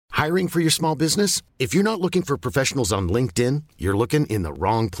Hiring for your small business? If you're not looking for professionals on LinkedIn, you're looking in the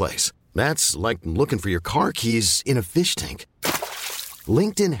wrong place. That's like looking for your car keys in a fish tank.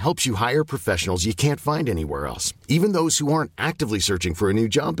 LinkedIn helps you hire professionals you can't find anywhere else, even those who aren't actively searching for a new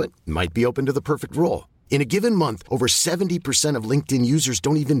job but might be open to the perfect role. In a given month, over 70% of LinkedIn users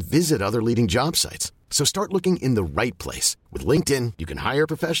don't even visit other leading job sites. So start looking in the right place. With LinkedIn, you can hire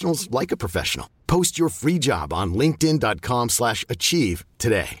professionals like a professional. Post your free job on linkedin.com/achieve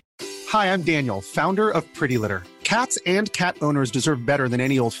today. Hi, I'm Daniel, founder of Pretty Litter. Cats and cat owners deserve better than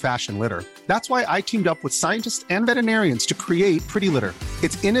any old-fashioned litter. That's why I teamed up with scientists and veterinarians to create Pretty Litter.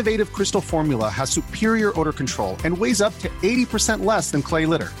 Its innovative crystal formula has superior odor control and weighs up to 80% less than clay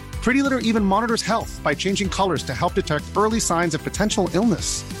litter. Pretty Litter even monitors health by changing colors to help detect early signs of potential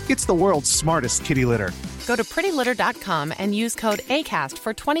illness. It's the world's smartest kitty litter. Go to prettylitter.com and use code ACAST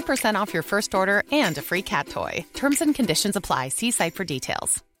for 20% off your first order and a free cat toy. Terms and conditions apply. See site for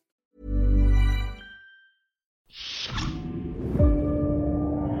details.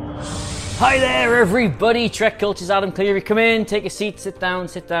 Hi there everybody, Trek Culture's Adam Cleary. Come in, take a seat, sit down,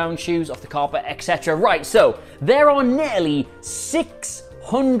 shoes off the carpet, etc. Right, so there are nearly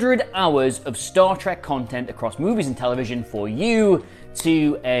 600 hours of Star Trek content across movies and television for you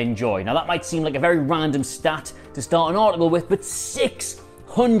to enjoy. Now that might seem like a very random stat to start an article with, but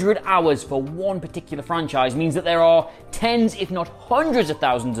 600 hours for one particular franchise means that there are tens, if not hundreds of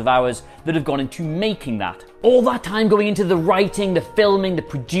thousands of hours that have gone into making that. All that time going into the writing, the filming, the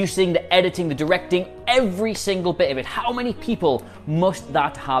producing, the editing, the directing, every single bit of it. How many people must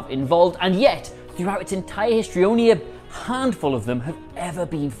that have involved? And yet, throughout its entire history, only a handful of them have ever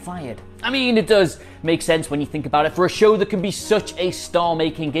been fired. I mean, it does make sense when you think about it. For a show that can be such a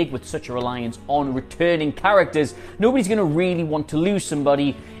star-making gig with such a reliance on returning characters, nobody's going to really want to lose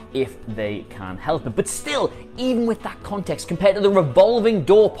somebody if they can help it. But still, even with that context, compared to the revolving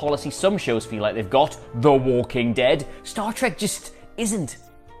door policy some shows feel like they've got, The Walking Dead, Star Trek just isn't.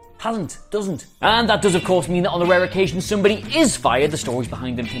 Doesn't. And that does of course mean that on the rare occasion somebody is fired, the stories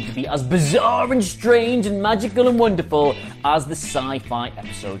behind them tend to be as bizarre and strange and magical and wonderful as the sci-fi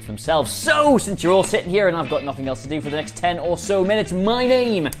episodes themselves. So, since you're all sitting here and I've got nothing else to do for the next 10 or so minutes, my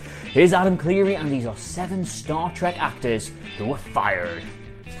name is Adam Cleary and these are 7 Star Trek actors who were fired.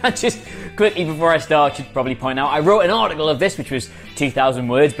 And just quickly before I start, I should probably point out I wrote an article of this which was 2,000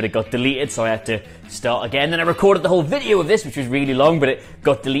 words, but it got deleted, so I had to start again. Then I recorded the whole video of this, which was really long, but it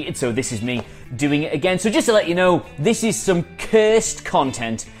got deleted, so this is me doing it again. So just to let you know, this is some cursed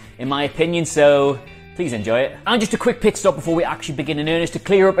content, in my opinion, so please enjoy it. And just a quick pit stop before we actually begin in earnest to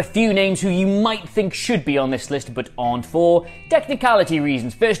clear up a few names who you might think should be on this list but aren't for technicality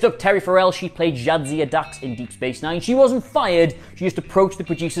reasons. First up, Terry Farrell. She played Jadzia Dax in Deep Space Nine. She wasn't fired, she just approached the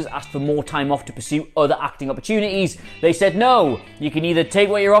producers, asked for more time off to pursue other acting opportunities. They said no, you can either take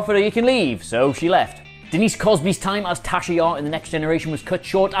what you're offered or you can leave, so she left. Denise Cosby's time as Tasha Yar in The Next Generation was cut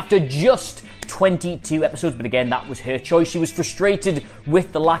short after just 22 episodes, but again, that was her choice. She was frustrated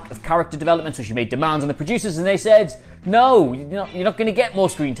with the lack of character development, so she made demands on the producers, and they said, no, you're not going to get more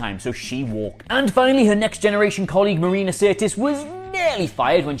screen time, so she walked. And finally, her Next Generation colleague, Marina Sirtis, was nearly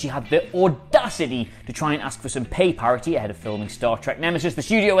fired when she had the audacity to try and ask for some pay parity ahead of filming Star Trek Nemesis. The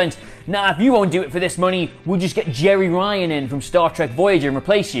studio went, nah, if you won't do it for this money, we'll just get Jerry Ryan in from Star Trek Voyager and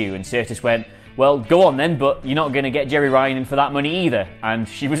replace you. And Sirtis went, well, go on then, but you're not going to get Jerry Ryan in for that money either. And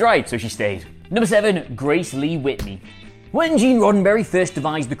she was right, so she stayed. Number 7, Grace Lee Whitney. When Gene Roddenberry first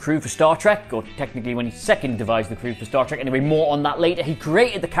devised the crew for Star Trek, or technically when he second devised the crew for Star Trek, anyway, more on that later, he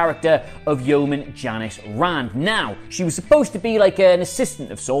created the character of Yeoman Janice Rand. Now, she was supposed to be like an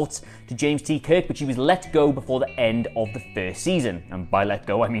assistant of sorts to James T. Kirk, but she was let go before the end of the first season. And by let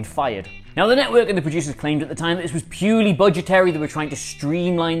go, I mean fired. Now, the network and the producers claimed at the time that this was purely budgetary. They were trying to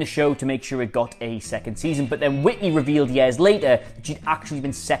streamline the show to make sure it got a second season. But then Whitney revealed years later that she'd actually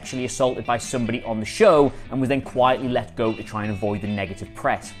been sexually assaulted by somebody on the show and was then quietly let go to try and avoid the negative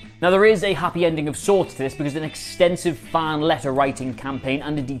press. Now, there is a happy ending of sorts to this because an extensive fan letter writing campaign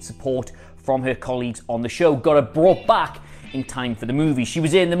and indeed support from her colleagues on the show got her brought back in time for the movie. She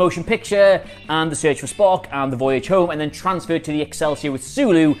was in The Motion Picture and The Search for Spock and The Voyage Home, and then transferred to the Excelsior with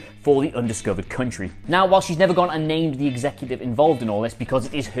Sulu for The Undiscovered Country. Now, while she's never gone and named the executive involved in all this because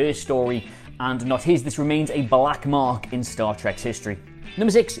it is her story and not his, this remains a black mark in Star Trek's history.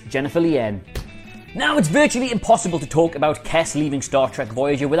 Number 6, Jennifer Lien. Now, it's virtually impossible to talk about Kes leaving Star Trek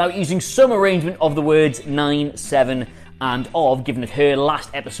Voyager without using some arrangement of the words 9, 7, and of, given that her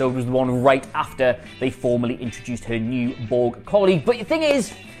last episode was the one right after they formally introduced her new Borg colleague. But the thing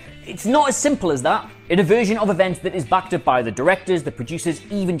is, it's not as simple as that. In a version of events that is backed up by the directors, the producers,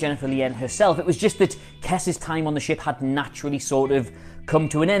 even Jennifer Lien herself, it was just that Kes's time on the ship had naturally sort of come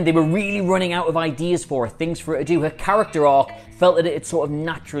to an end. They were really running out of ideas for her, things for her to do. Her character arc felt that it had sort of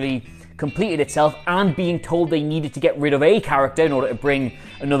naturally completed itself, and being told they needed to get rid of a character in order to bring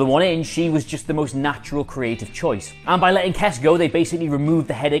another one in, she was just the most natural creative choice. And by letting Kes go, they basically removed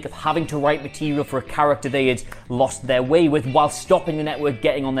the headache of having to write material for a character they had lost their way with, while stopping the network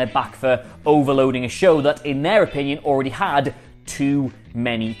getting on their back for overloading a show that, in their opinion, already had too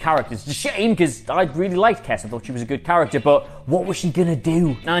many characters. It's a shame, because I really liked Kes. I thought she was a good character, but what was she gonna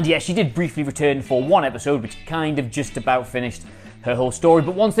do? And yeah, she did briefly return for one episode, which kind of just about finished her whole story,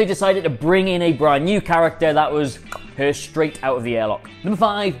 but once they decided to bring in a brand new character, that was her straight out of the airlock. Number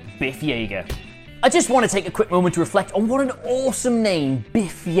 5, Biff Yeager. I just want to take a quick moment to reflect on what an awesome name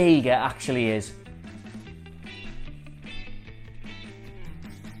Biff Yeager actually is.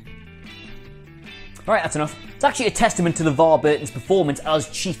 Alright, that's enough. It's actually a testament to LeVar Burton's performance as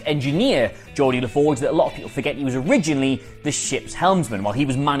chief engineer, Geordi LaForge, that a lot of people forget he was originally the ship's helmsman while he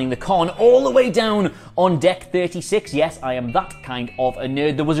was manning the con all the way down on deck 36. Yes, I am that kind of a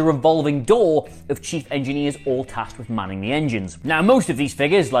nerd. There was a revolving door of chief engineers all tasked with manning the engines. Now, most of these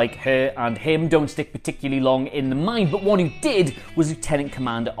figures, like her and him, don't stick particularly long in the mind, but one who did was Lieutenant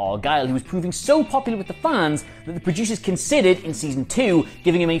Commander Argyle, who was proving so popular with the fans that the producers considered, in season 2,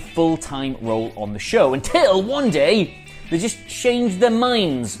 giving him a full-time role on the show, until one day they just changed their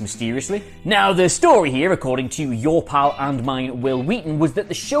minds, mysteriously. Now, the story here, according to your pal and mine, Will Wheaton, was that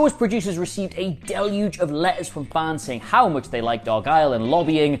the show's producers received a deluge of letters from fans saying how much they liked Argyle and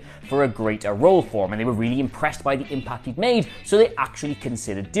lobbying for a greater role for him, and they were really impressed by the impact he'd made, so they actually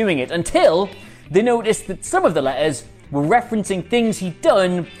considered doing it, until they noticed that some of the letters were referencing things he'd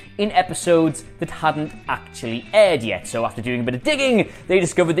done in episodes that hadn't actually aired yet. So after doing a bit of digging, they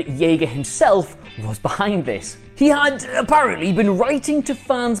discovered that Yeager himself was behind this. He had apparently been writing to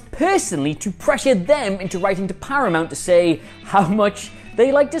fans personally to pressure them into writing to Paramount to say how much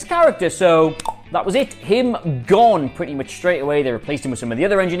they liked his character. So that was it. Him gone pretty much straight away. They replaced him with some of the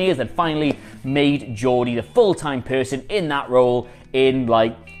other engineers that finally made Geordi the full-time person in that role in,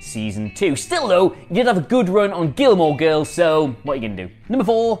 season 2. Still though, he did have a good run on Gilmore Girls, so what are you gonna do? Number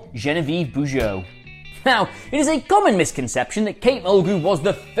 4, Genevieve Bujold. Now, it is a common misconception that Kate Mulgrew was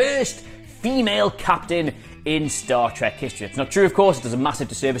the first female captain in Star Trek history. It's not true, of course. It does a massive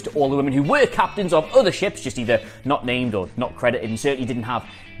disservice to all the women who were captains of other ships, just either not named or not credited, and certainly didn't have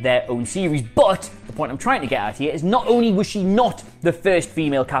their own series. But the point I'm trying to get at here is not only was she not the first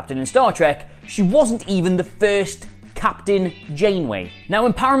female captain in Star Trek, she wasn't even the first Captain Janeway. Now,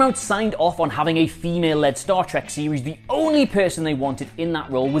 when Paramount signed off on having a female-led Star Trek series, the only person they wanted in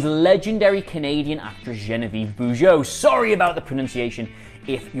that role was legendary Canadian actress Genevieve Bujold. Sorry about the pronunciation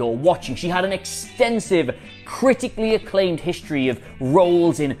if you're watching. She had an extensive, critically acclaimed history of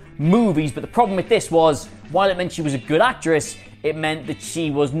roles in movies, but the problem with this was, while it meant she was a good actress, it meant that she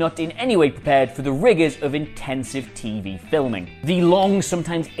was not in any way prepared for the rigors of intensive TV filming. The long,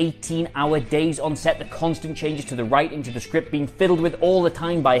 sometimes 18-hour days on set, the constant changes to the writing, to the script, being fiddled with all the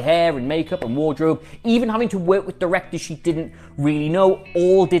time by hair and makeup and wardrobe, even having to work with directors she didn't really know,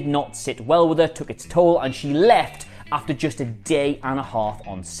 all did not sit well with her, took its toll, and she left after just a day and a half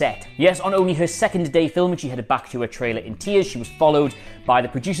on set. Yes, on only her second day filming, she headed back to her trailer in tears. She was followed by the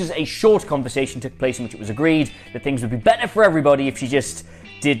producers. A short conversation took place in which it was agreed that things would be better for everybody if she just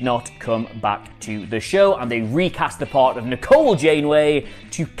did not come back to the show, and they recast the part of Nicole Janeway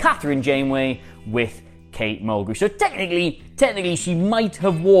to Catherine Janeway with Kate Mulgrew. So technically she might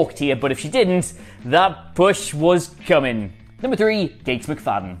have walked here, but if she didn't, that push was coming. Number 3, Gates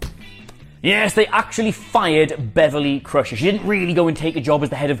McFadden. Yes, they actually fired Beverly Crusher. She didn't really go and take a job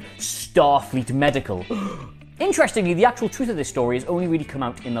as the head of Starfleet Medical. Interestingly, the actual truth of this story has only really come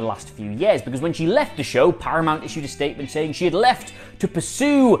out in the last few years, because when she left the show, Paramount issued a statement saying she had left to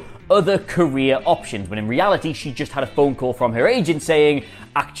pursue other career options, when in reality she just had a phone call from her agent saying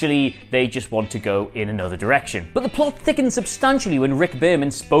actually they just want to go in another direction. But the plot thickened substantially when Rick Berman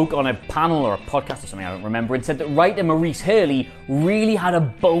spoke on a panel or a podcast or something, I don't remember, and said that writer Maurice Hurley really had a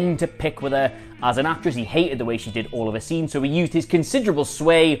bone to pick with her as an actress. He hated the way she did all of her scenes, so he used his considerable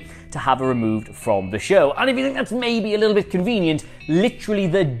sway to have her removed from the show. And if you think that's maybe a little bit convenient, literally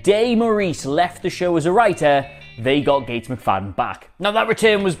the day Maurice left the show as a writer, they got Gates McFadden back. Now, that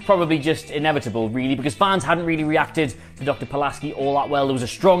return was probably just inevitable, really, because fans hadn't really reacted to Dr. Pulaski all that well. There was a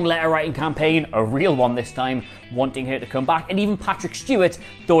strong letter-writing campaign, a real one this time, wanting her to come back, and even Patrick Stewart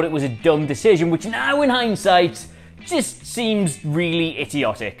thought it was a dumb decision, which now, in hindsight, just seems really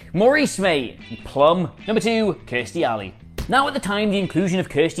idiotic. Maurice, mate, plum. Number 2, Kirstie Alley. Now, at the time, the inclusion of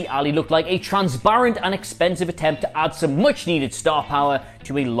Kirstie Alley looked like a transparent and expensive attempt to add some much-needed star power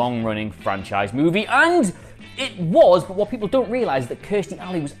to a long-running franchise movie, and It was, but what people don't realise is that Kirstie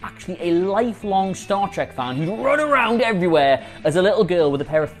Alley was actually a lifelong Star Trek fan who'd run around everywhere as a little girl with a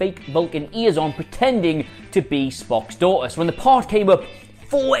pair of fake Vulcan ears on, pretending to be Spock's daughter. So when the part came up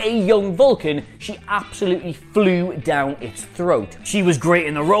for a young Vulcan, she absolutely flew down its throat. She was great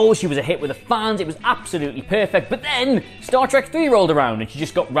in the role, she was a hit with the fans, it was absolutely perfect, but then Star Trek 3 rolled around and she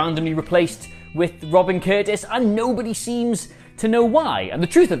just got randomly replaced with Robin Curtis, and nobody seems to know why. And the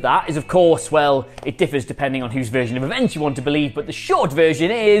truth of that is, of course, well, it differs depending on whose version of events you want to believe, but the short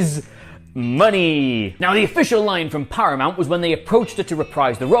version is money. Now, the official line from Paramount was when they approached her to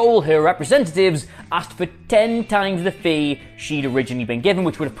reprise the role, her representatives asked for 10 times the fee she'd originally been given,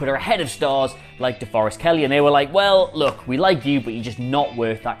 which would have put her ahead of stars like DeForest Kelley, and they were like, well, look, we like you, but you're just not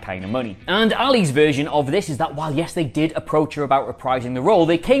worth that kind of money. And Alley's version of this is that while, yes, they did approach her about reprising the role,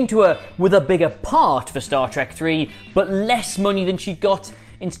 they came to her with a bigger part for Star Trek 3, but less money than she got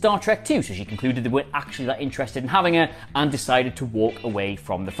in Star Trek 2, so she concluded they weren't actually that interested in having her and decided to walk away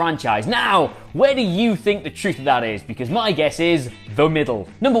from the franchise. Now, where do you think the truth of that is? Because my guess is the middle.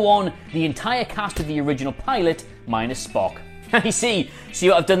 Number one, the entire cast of the original pilot minus Spock. You see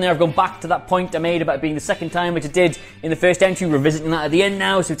what I've done there? I've gone back to that point I made about it being the second time, which I did in the first entry, revisiting that at the end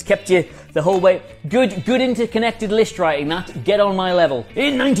now, so it's kept you the whole way. Good interconnected list writing, that. Get on my level.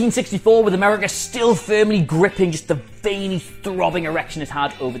 In 1964, with America still firmly gripping just the veiny, throbbing erection it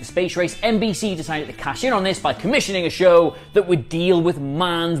had over the space race, NBC decided to cash in on this by commissioning a show that would deal with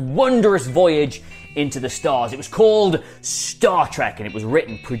man's wondrous voyage into the stars. It was called Star Trek, and it was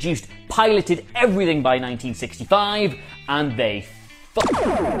written, produced, piloted, everything by 1965, and they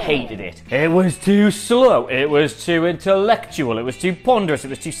hated it. It was too slow, it was too intellectual, it was too ponderous, it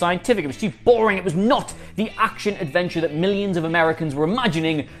was too scientific, it was too boring, it was not the action-adventure that millions of Americans were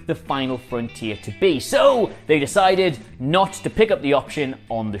imagining the final frontier to be. So they decided not to pick up the option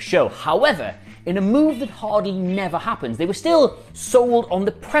on the show. However, in a move that hardly never happens, they were still sold on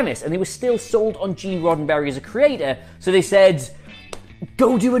the premise, and they were still sold on Gene Roddenberry as a creator, so they said,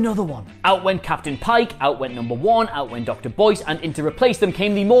 go do another one. Out went Captain Pike, out went Number One, out went Dr. Boyce, and in to replace them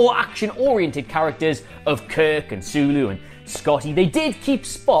came the more action-oriented characters of Kirk and Sulu and Scotty. They did keep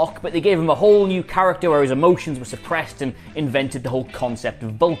Spock, but they gave him a whole new character where his emotions were suppressed and invented the whole concept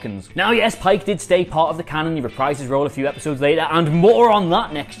of Vulcans. Now, yes, Pike did stay part of the canon. He reprised his role a few episodes later, and more on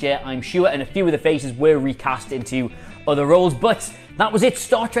that next year, I'm sure, and a few of the faces were recast into other roles, but that was it.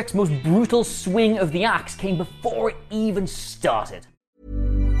 Star Trek's most brutal swing of the axe came before it even started.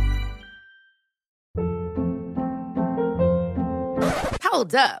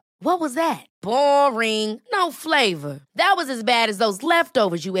 Hold up. What was that? Boring. No flavor. That was as bad as those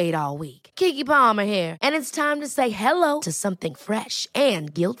leftovers you ate all week. Keke Palmer here, and it's time to say hello to something fresh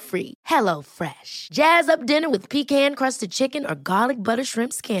and guilt-free. Hello Fresh. Jazz up dinner with pecan-crusted chicken or garlic butter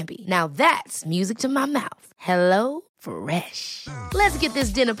shrimp scampi. Now that's music to my mouth. Hello Fresh. Let's get this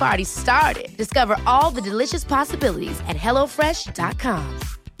dinner party started. Discover all the delicious possibilities at HelloFresh.com.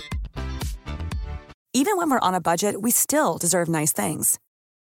 Even when we're on a budget, we still deserve nice things.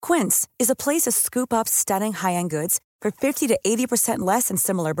 Quince is a place to scoop up stunning high-end goods for 50 to 80% less than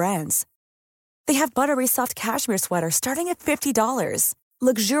similar brands. They have buttery soft cashmere sweaters starting at $50,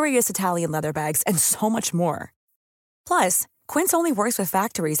 luxurious Italian leather bags, and so much more. Plus, Quince only works with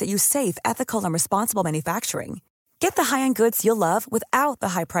factories that use safe, ethical, and responsible manufacturing. Get the high-end goods you'll love without the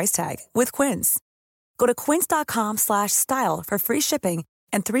high price tag with Quince. Go to quince.com/style for free shipping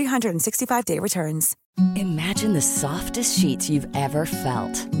and 365-day returns. Imagine the softest sheets you've ever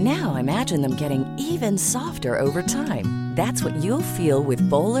felt. Now imagine them getting even softer over time. That's what you'll feel with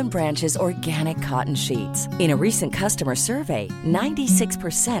Boll & Branch's organic cotton sheets. In a recent customer survey,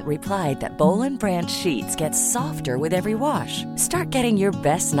 96% replied that Boll & Branch sheets get softer with every wash. Start getting your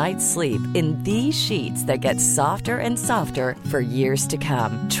best night's sleep in these sheets that get softer and softer for years to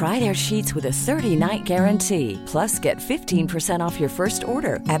come. Try their sheets with a 30-night guarantee. Plus, get 15% off your first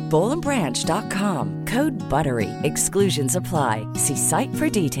order at bollandbranch.com. Code BUTTERY. Exclusions apply. See site for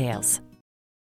details.